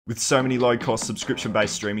With so many low-cost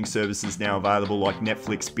subscription-based streaming services now available like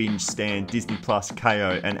Netflix, Binge, Stan, Disney+,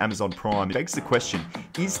 Kayo, and Amazon Prime, it begs the question,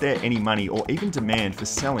 is there any money or even demand for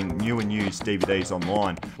selling new and used DVDs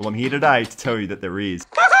online? Well, I'm here today to tell you that there is.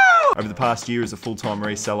 Over the past year as a full-time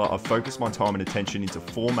reseller, I've focused my time and attention into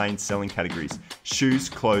four main selling categories: shoes,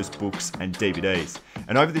 clothes, books, and DVDs.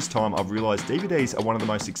 And over this time, I've realized DVDs are one of the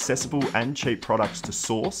most accessible and cheap products to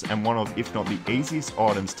source and one of, if not the easiest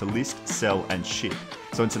items to list, sell, and ship.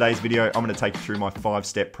 So in today's video, I'm going to take you through my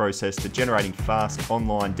 5-step process to generating fast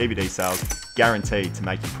online DVD sales, guaranteed to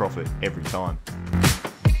make you profit every time.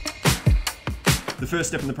 The first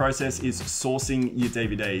step in the process is sourcing your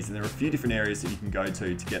DVDs, and there are a few different areas that you can go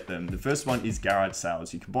to get them. The first one is garage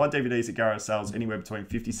sales. You can buy DVDs at garage sales anywhere between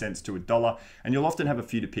 50 cents to $1, and you'll often have a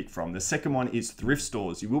few to pick from. The second one is thrift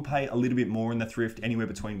stores. You will pay a little bit more in the thrift, anywhere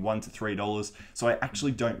between $1 to $3, so I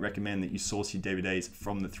actually don't recommend that you source your DVDs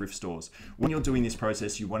from the thrift stores. When you're doing this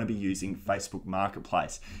process, you want to be using Facebook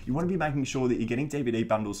Marketplace. You want to be making sure that you're getting DVD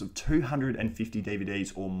bundles of 250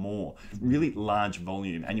 DVDs or more, really large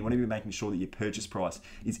volume, and you want to be making sure that your purchase price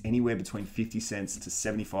is anywhere between 50 cents to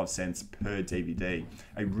 75 cents per DVD.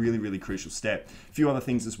 A really crucial step. A few other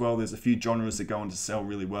things as well. There's a few genres that go on to sell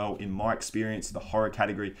really well. In my experience, the horror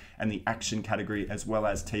category and the action category, as well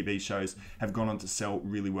as TV shows, have gone on to sell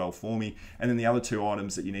really well for me. And then the other two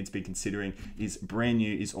items that you need to be considering is brand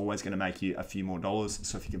new is always going to make you a few more dollars.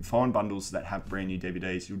 So if you can find bundles that have brand new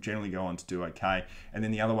DVDs, you'll generally go on to do okay. And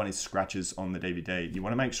then the other one is scratches on the DVD. You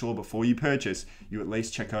want to make sure before you purchase, you at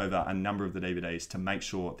least check over a number of the DVDs to make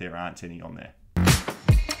sure there aren't any on there.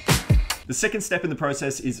 The second step in the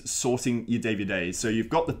process is sorting your DVDs. So you've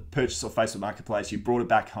got the purchase off Facebook Marketplace, you brought it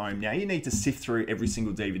back home. Now you need to sift through every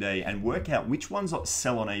single DVD and work out which ones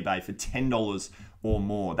sell on eBay for $10 or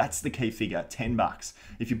more. That's the key figure, 10 bucks.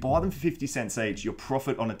 If you buy them for 50 cents each, your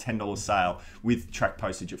profit on a $10 sale with track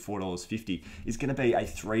postage at $4.50 is going to be a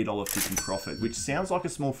 $3.50 profit, which sounds like a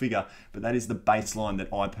small figure, but that is the baseline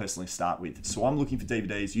that I personally start with. So I'm looking for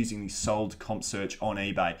DVDs using the sold comp search on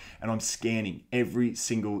eBay, and I'm scanning every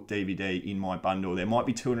single DVD in my bundle. There might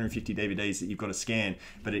be 250 DVDs that you've got to scan,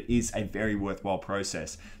 but it is a very worthwhile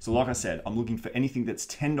process. So like I said, I'm looking for anything that's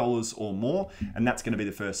 $10 or more, and that's going to be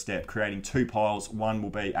the first step, creating two piles. One will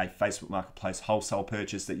be a Facebook Marketplace wholesale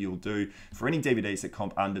purchase that you'll do for any DVDs that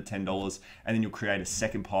comp under $10, and then you'll create a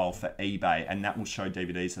second pile for eBay, and that will show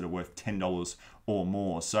DVDs that are worth $10 or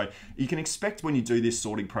more. So you can expect when you do this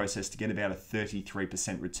sorting process to get about a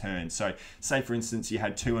 33% return. So say for instance you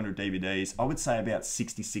had 200 DVDs, I would say about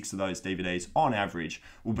 66 of those DVDs on average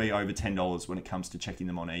will be over $10 when it comes to checking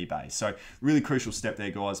them on eBay. So really crucial step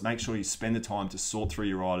there, guys. Make sure you spend the time to sort through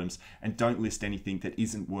your items and don't list anything that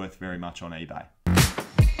isn't worth very much on eBay.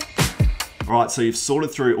 Alright, so you've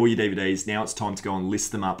sorted through all your DVDs. Now it's time to go and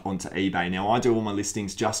list them up onto eBay. Now I do all my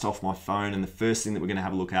listings just off my phone, and the first thing that we're going to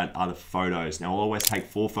have a look at are the photos. Now I'll always take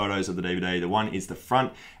 4 photos of the DVD. The one is the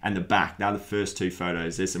front and the back. They're the first 2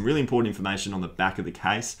 photos. There's some really important information on the back of the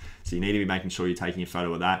case, so you need to be making sure you're taking a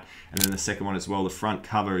photo of that. And then the second one as well, the front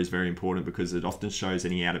cover is very important because it often shows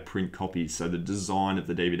any out of print copies. So the design of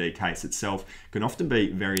the DVD case itself can often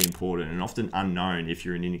be very important and often unknown if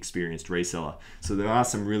you're an inexperienced reseller. So there are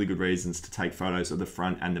some really good reasons to take photos of the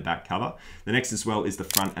front and the back cover. The next as well is the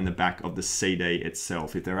front and the back of the CD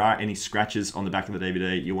itself. If there are any scratches on the back of the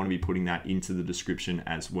DVD, you want to be putting that into the description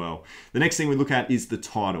as well. The next thing we look at is the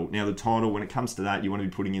title. Now the title, when it comes to that, you want to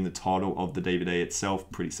be putting in the title of the DVD itself,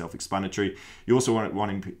 pretty self-explanatory. You also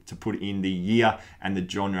wanting to put in the year and the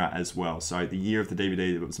genre as well. So the year of the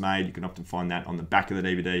DVD that was made, you can often find that on the back of the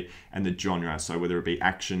DVD, and the genre, so whether it be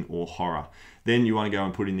action or horror. Then you want to go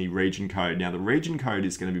and put in the region code. Now the region code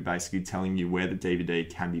is going to be basically telling you where the DVD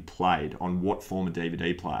can be played, on what form of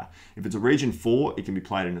DVD player. If it's a region 4, it can be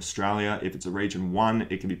played in Australia. If it's a region 1,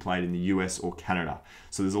 it can be played in the US or Canada.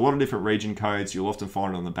 So there's a lot of different region codes. You'll often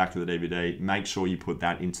find it on the back of the DVD. Make sure you put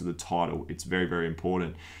that into the title. It's very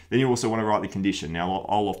important. Then you also want to write the condition. Now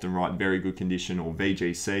I'll often write very good condition or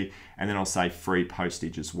VGC, and then I'll say free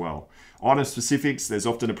postage as well. Item specifics, there's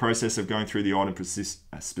often a process of going through the item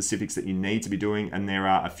specifics that you need to be doing, and there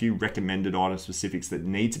are a few recommended item specifics that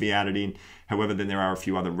need to be added in. However, then there are a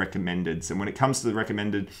few other recommendeds. And when it comes to the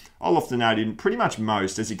recommended, I'll often add in pretty much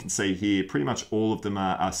most, as you can see here, pretty much all of them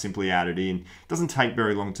are simply added in. It doesn't take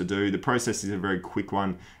very long to do. The process is a very quick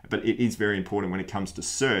one, but it is very important when it comes to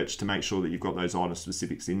search to make sure that you've got those item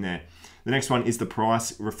specifics in there. The next one is the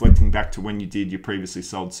price, reflecting back to when you did your previously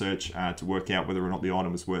sold search to work out whether or not the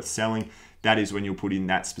item was worth selling. That is when you'll put in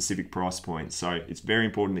that specific price point. So it's very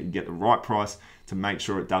important that you get the right price to make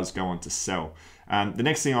sure it does go on to sell. The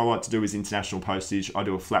next thing I like to do is international postage. I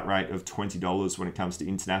do a flat rate of $20 when it comes to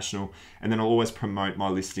international, and then I'll always promote my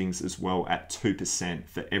listings as well at 2%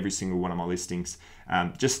 for every single one of my listings.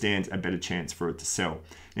 Just stands a better chance for it to sell.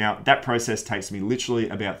 Now, that process takes me literally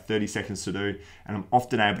about 30 seconds to do, and I'm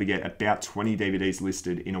often able to get about 20 DVDs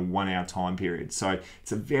listed in a 1 hour time period. So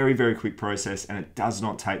it's a very, very quick process, and it does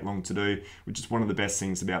not take long to do, which is one of the best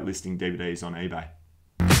things about listing DVDs on eBay.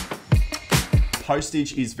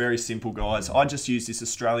 Postage is very simple, guys. I just use this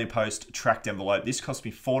Australia Post tracked envelope. This cost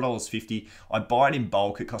me $4.50. I buy it in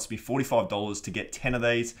bulk. It cost me $45 to get 10 of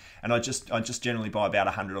these, and I just generally buy about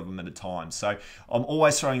 100 of them at a time. So I'm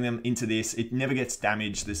always throwing them into this. It never gets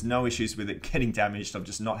damaged. There's no issues with it getting damaged. I've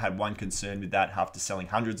just not had one concern with that after selling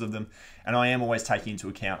hundreds of them. And I am always taking into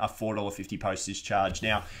account a $4.50 postage charge.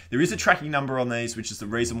 Now, there is a tracking number on these, which is the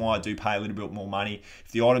reason why I do pay a little bit more money.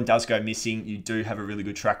 If the item does go missing, you do have a really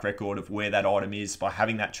good track record of where that item is by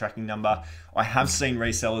having that tracking number. I have seen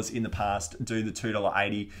resellers in the past do the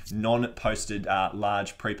 $2.80 non-posted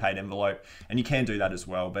large prepaid envelope, and you can do that as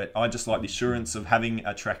well. But I just like the assurance of having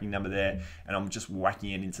a tracking number there, and I'm just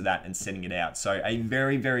whacking it into that and sending it out. So a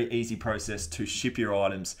very, very easy process to ship your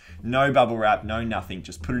items. No bubble wrap, no nothing.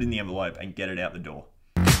 Just put it in the envelope and get it out the door.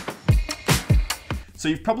 So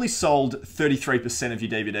you've probably sold 33% of your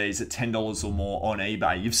DVDs at $10 or more on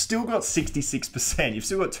eBay. You've still got 66%. You've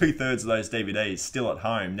still got 2/3 of those DVDs still at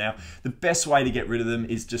home. Now, the best way to get rid of them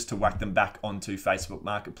is just to whack them back onto Facebook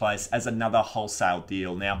Marketplace as another wholesale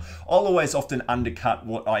deal. Now, I'll always often undercut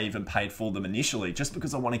what I even paid for them initially, just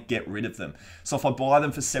because I want to get rid of them. So if I buy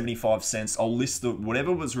them for 75 cents, I'll list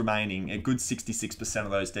whatever was remaining, a good 66%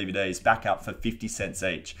 of those DVDs, back up for 50 cents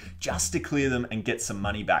each, just to clear them and get some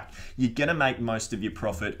money back. You're gonna make most of your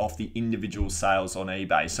profit off the individual sales on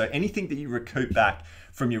eBay. So anything that you recoup back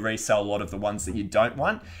from your resale lot of the ones that you don't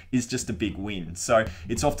want is just a big win. So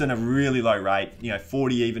it's often a really low rate,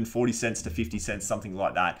 40 cents to 50 cents, something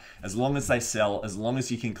like that. As long as they sell, as long as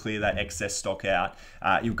you can clear that excess stock out,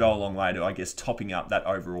 you'll go a long way to, I guess, topping up that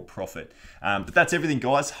overall profit. But that's everything,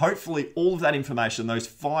 guys. Hopefully all of that information, those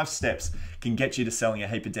 5 steps, can get you to selling a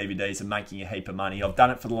heap of DVDs and making a heap of money. I've done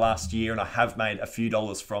it for the last year and I have made a few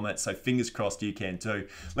dollars from it, so fingers crossed you can too.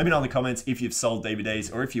 Let me know in the comments if you've sold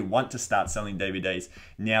DVDs or if you want to start selling DVDs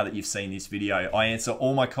now that you've seen this video. I answer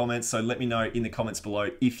all my comments, so let me know in the comments below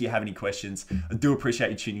if you have any questions. I do appreciate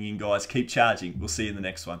you tuning in, guys. Keep charging. We'll see you in the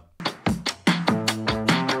next one.